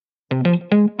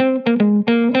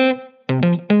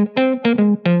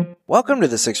Welcome to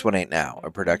the 618 Now, a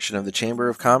production of the Chamber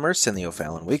of Commerce and the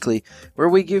O'Fallon Weekly, where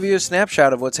we give you a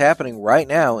snapshot of what's happening right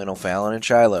now in O'Fallon and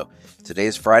Shiloh. Today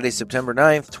is Friday, September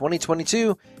 9th,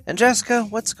 2022, and Jessica,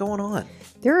 what's going on?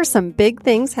 There are some big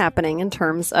things happening in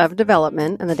terms of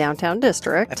development in the downtown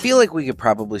district. I feel like we could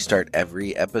probably start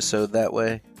every episode that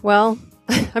way. Well,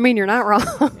 you're not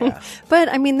wrong. Yeah. But,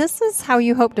 this is how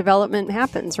you hope development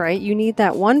happens, right? You need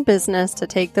that one business to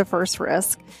take the first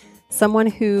risk. Someone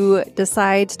who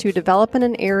decides to develop in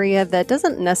an area that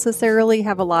doesn't necessarily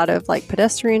have a lot of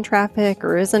pedestrian traffic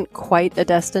or isn't quite a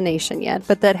destination yet,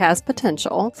 but that has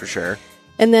potential. For sure.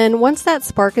 And then once that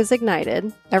spark is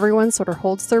ignited, everyone sort of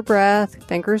holds their breath,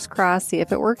 fingers crossed, see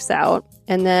if it works out.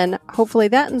 And then hopefully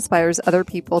that inspires other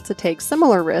people to take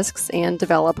similar risks and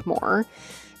develop more.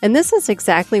 And this is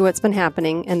exactly what's been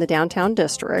happening in the downtown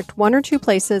district. One or two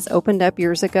places opened up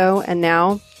years ago, and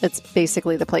now it's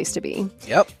basically the place to be.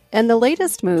 Yep. And the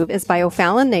latest move is by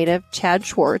O'Fallon native Chad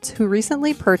Schwarz, who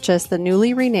recently purchased the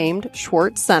newly renamed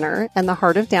Schwarz Center in the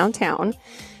heart of downtown.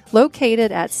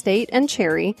 Located at State and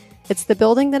Cherry, it's the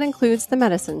building that includes the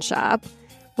medicine shop.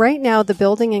 Right now, the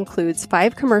building includes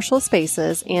 5 commercial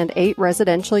spaces and 8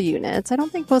 residential units. I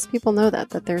don't think most people know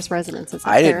that there's residences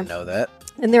up there. I didn't know that.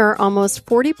 And there are almost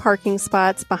 40 parking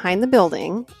spots behind the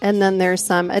building. And then there's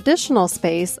some additional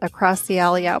space across the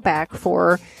alley out back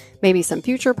for maybe some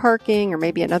future parking or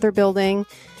maybe another building.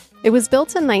 It was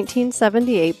built in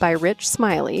 1978 by Rich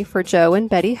Smiley for Joe and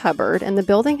Betty Hubbard, and the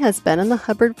building has been in the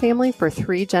Hubbard family for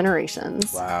 3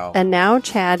 generations. Wow. And now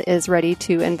Chad is ready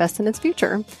to invest in its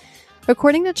future.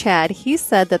 According to Chad, he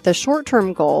said that the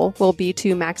short-term goal will be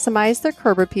to maximize the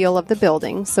curb appeal of the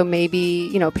building. So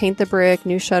maybe, paint the brick,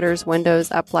 new shutters, windows,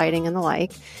 uplighting, and the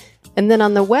like. And then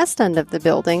on the west end of the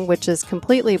building, which is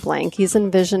completely blank, he's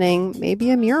envisioning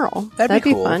maybe a mural. That'd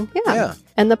be cool. Fun. Yeah.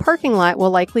 And the parking lot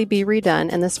will likely be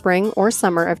redone in the spring or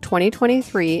summer of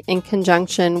 2023 in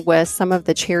conjunction with some of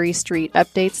the Cherry Street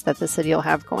updates that the city will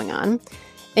have going on.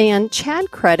 And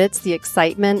Chad credits the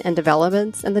excitement and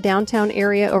developments in the downtown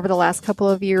area over the last couple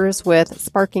of years with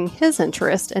sparking his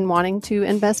interest in wanting to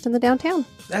invest in the downtown.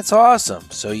 That's awesome.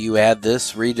 So you add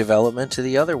this redevelopment to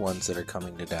the other ones that are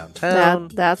coming to downtown.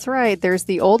 That's right. There's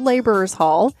the old Laborers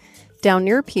Hall down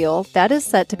near Peel. That is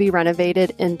set to be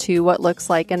renovated into what looks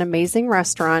like an amazing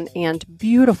restaurant and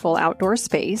beautiful outdoor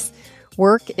space.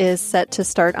 Work is set to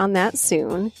start on that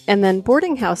soon. And then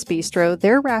Boarding House Bistro,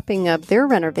 they're wrapping up their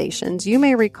renovations. You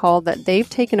may recall that they've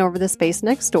taken over the space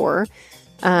next door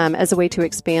as a way to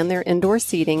expand their indoor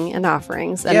seating and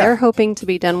offerings. And they're hoping to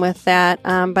be done with that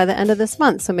by the end of this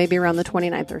month, so maybe around the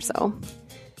 29th or so.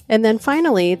 And then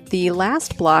finally, the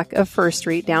last block of First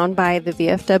Street down by the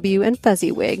VFW and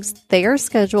Fezziwigs, they are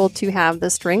scheduled to have the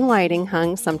string lighting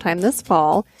hung sometime this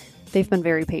fall. They've been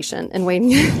very patient and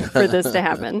waiting for this to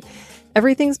happen.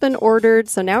 Everything's been ordered,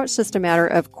 so now it's just a matter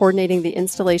of coordinating the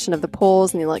installation of the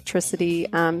poles and the electricity,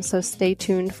 so stay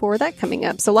tuned for that coming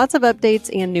up. So lots of updates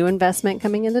and new investment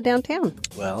coming into downtown.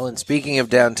 Well, and speaking of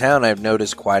downtown, I've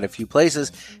noticed quite a few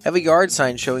places have a yard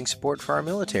sign showing support for our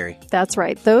military. That's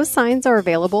right. Those signs are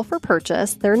available for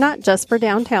purchase. They're not just for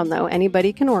downtown, though.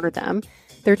 Anybody can order them.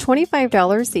 They're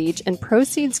 $25 each, and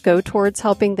proceeds go towards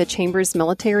helping the Chamber's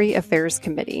Military Affairs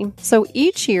Committee. So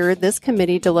each year, this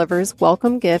committee delivers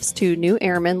welcome gifts to new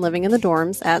airmen living in the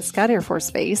dorms at Scott Air Force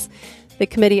Base. The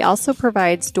committee also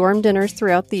provides dorm dinners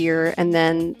throughout the year, and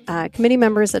then committee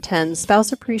members attend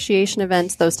spouse appreciation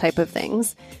events, those type of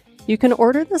things. You can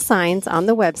order the signs on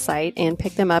the website and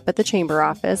pick them up at the chamber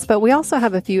office, but we also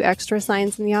have a few extra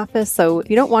signs in the office, so if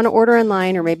you don't want to order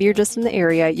online or maybe you're just in the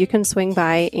area, you can swing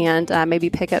by and maybe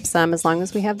pick up some as long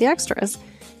as we have the extras.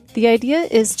 The idea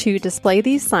is to display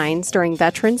these signs during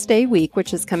Veterans Day week,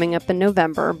 which is coming up in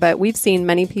November, but we've seen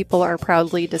many people are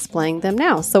proudly displaying them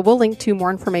now, so we'll link to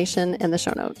more information in the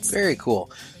show notes. Very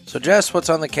cool. So Jess, what's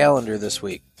on the calendar this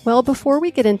week? Well, before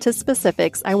we get into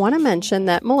specifics, I want to mention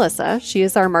that Melissa, she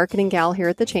is our marketing gal here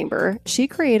at the Chamber, she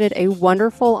created a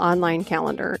wonderful online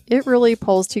calendar. It really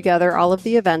pulls together all of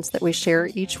the events that we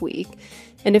share each week.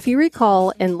 And if you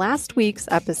recall, in last week's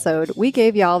episode, we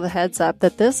gave y'all the heads up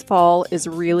that this fall is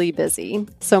really busy.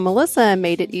 So Melissa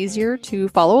made it easier to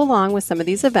follow along with some of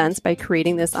these events by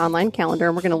creating this online calendar,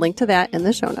 and we're going to link to that in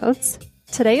the show notes.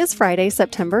 Today is Friday,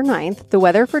 September 9th. The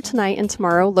weather for tonight and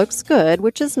tomorrow looks good,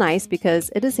 which is nice because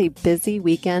it is a busy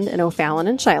weekend in O'Fallon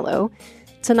and Shiloh.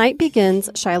 Tonight begins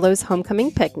Shiloh's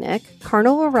homecoming picnic.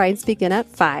 Carnival rides begin at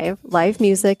 5. Live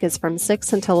music is from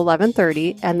 6 until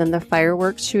 11:30, and then the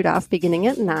fireworks shoot off beginning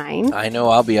at 9. I know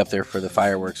I'll be up there for the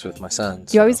fireworks with my son.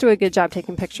 You always do a good job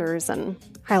taking pictures, and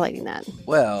highlighting that.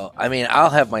 Well, I mean, I'll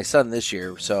have my son this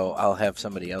year, so I'll have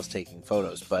somebody else taking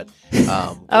photos. But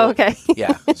oh, okay.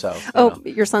 Yeah. So.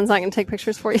 Your son's not going to take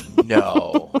pictures for you?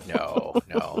 No.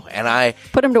 And I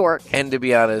put him to work. And to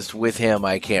be honest, with him,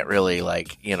 I can't really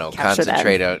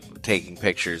concentrate on taking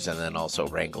pictures and then also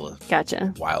wrangle a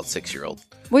wild 6-year-old.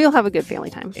 Well, you'll have a good family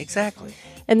time. Exactly.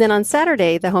 And then on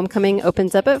Saturday, the homecoming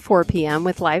opens up at 4 p.m.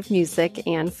 with live music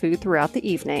and food throughout the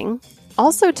evening.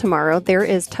 Also tomorrow, there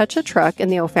is Touch a Truck in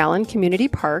the O'Fallon Community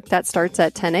Park. That starts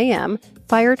at 10 a.m.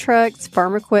 Fire trucks,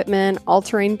 farm equipment,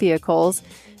 all-terrain vehicles.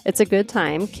 It's a good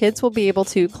time. Kids will be able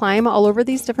to climb all over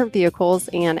these different vehicles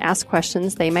and ask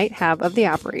questions they might have of the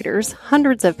operators.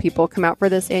 Hundreds of people come out for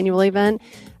this annual event,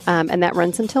 and that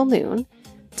runs until noon.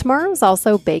 Tomorrow is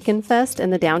also Bacon Fest in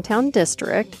the downtown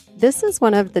district. This is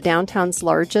one of the downtown's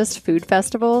largest food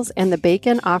festivals, and the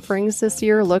bacon offerings this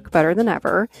year look better than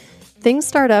ever. Things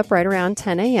start up right around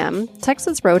 10 a.m.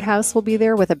 Texas Roadhouse will be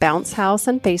there with a bounce house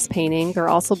and face painting.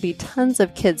 There'll also be tons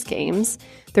of kids' games.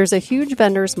 There's a huge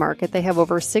vendors market. They have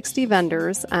over 60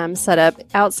 vendors set up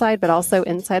outside, but also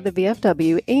inside the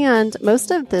VFW. And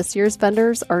most of this year's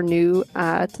vendors are new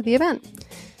to the event.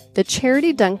 The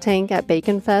charity dunk tank at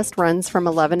Bacon Fest runs from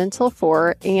 11 until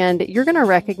 4, and you're going to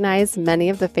recognize many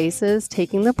of the faces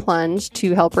taking the plunge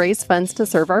to help raise funds to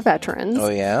serve our veterans. Oh,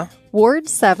 yeah? Ward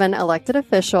 7 elected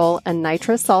official and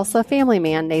Nitrous Salsa family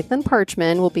man Nathan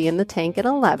Parchman will be in the tank at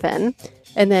 11.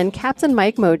 And then Captain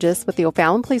Mike Moges with the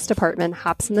O'Fallon Police Department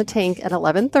hops in the tank at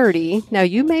 11:30. Now,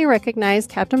 you may recognize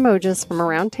Captain Moges from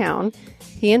around town.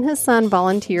 He and his son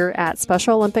volunteer at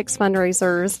Special Olympics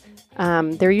fundraisers.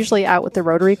 They're usually out with the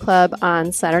Rotary Club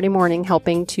on Saturday morning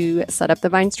helping to set up the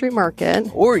Vine Street Market.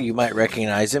 Or you might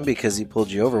recognize him because he pulled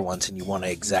you over once and you want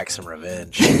to exact some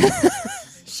revenge.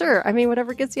 Sure. I mean,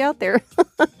 whatever gets you out there.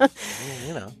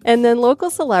 And then local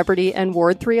celebrity and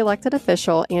Ward 3 elected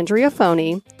official Andrea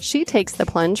Foney, she takes the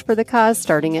plunge for the cause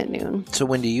starting at noon. So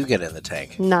when do you get in the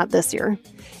tank? Not this year.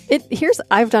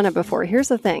 I've done it before. Here's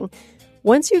the thing.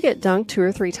 Once you get dunked 2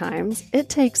 or 3 times, it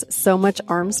takes so much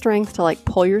arm strength to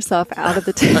pull yourself out of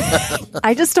the tank.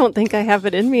 I just don't think I have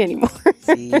it in me anymore.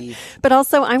 But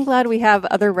also, I'm glad we have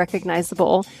other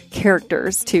recognizable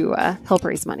characters to help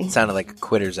raise money. Sounded like a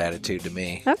quitter's attitude to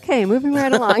me. Okay, moving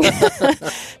right along.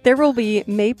 There will be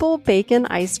maple bacon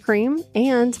ice cream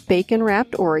and bacon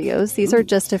wrapped Oreos. These are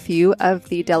just a few of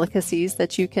the delicacies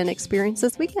that you can experience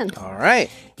this weekend. All right.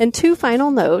 And 2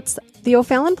 final notes. The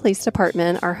O'Fallon Police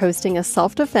Department are hosting a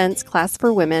self-defense class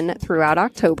for women throughout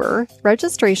October.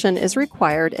 Registration is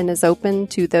required and is open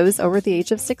to those over the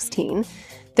age of 16.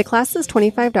 The class is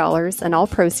 $25, and all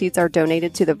proceeds are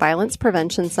donated to the Violence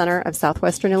Prevention Center of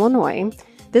Southwestern Illinois.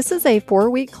 This is a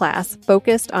 4-week class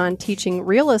focused on teaching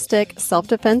realistic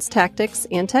self-defense tactics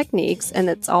and techniques, and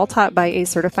it's all taught by a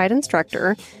certified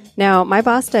instructor. Now, my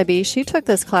boss, Debbie, she took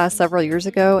this class several years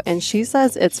ago, and she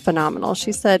says it's phenomenal.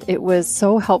 She said it was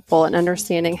so helpful in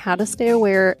understanding how to stay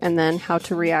aware and then how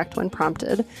to react when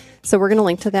prompted. So we're going to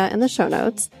link to that in the show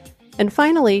notes. And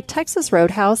finally, Texas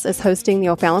Roadhouse is hosting the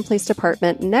O'Fallon Police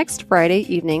Department next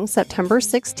Friday evening, September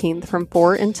 16th from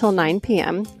 4 until 9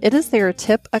 p.m. It is their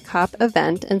Tip a Cop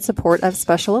event in support of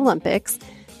Special Olympics.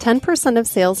 10% of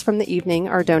sales from the evening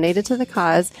are donated to the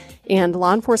cause, and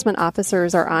law enforcement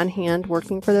officers are on hand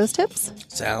working for those tips.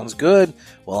 Sounds good.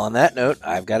 Well, on that note,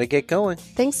 I've got to get going.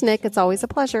 Thanks, Nick. It's always a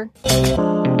pleasure.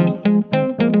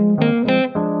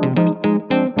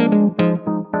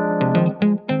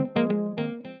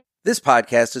 This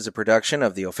podcast is a production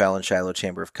of the O'Fallon Shiloh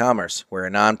Chamber of Commerce. We're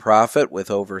a nonprofit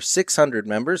with over 600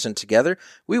 members, and together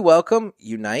we welcome,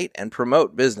 unite, and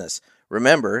promote business.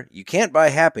 Remember, you can't buy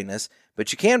happiness,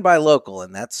 but you can buy local,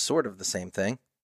 and that's sort of the same thing.